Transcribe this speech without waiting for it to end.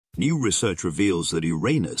New research reveals that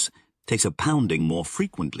Uranus takes a pounding more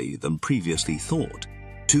frequently than previously thought.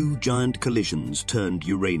 Two giant collisions turned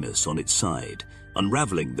Uranus on its side,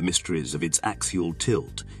 unraveling the mysteries of its axial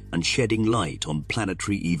tilt and shedding light on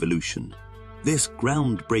planetary evolution. This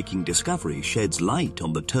groundbreaking discovery sheds light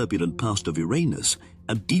on the turbulent past of Uranus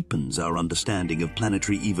and deepens our understanding of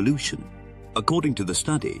planetary evolution. According to the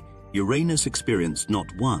study, Uranus experienced not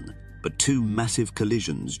one, but two massive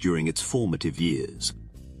collisions during its formative years.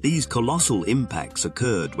 These colossal impacts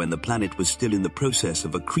occurred when the planet was still in the process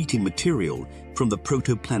of accreting material from the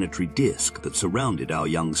protoplanetary disk that surrounded our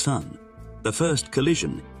young sun. The first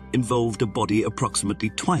collision involved a body approximately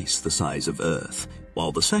twice the size of Earth,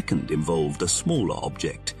 while the second involved a smaller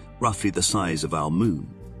object, roughly the size of our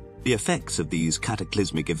moon. The effects of these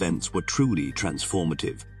cataclysmic events were truly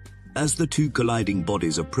transformative. As the two colliding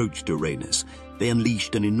bodies approached Uranus, they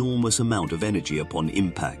unleashed an enormous amount of energy upon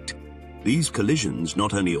impact. These collisions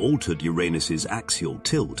not only altered Uranus's axial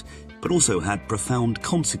tilt, but also had profound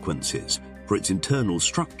consequences for its internal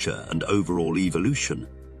structure and overall evolution.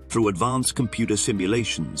 Through advanced computer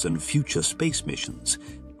simulations and future space missions,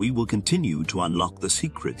 we will continue to unlock the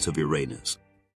secrets of Uranus.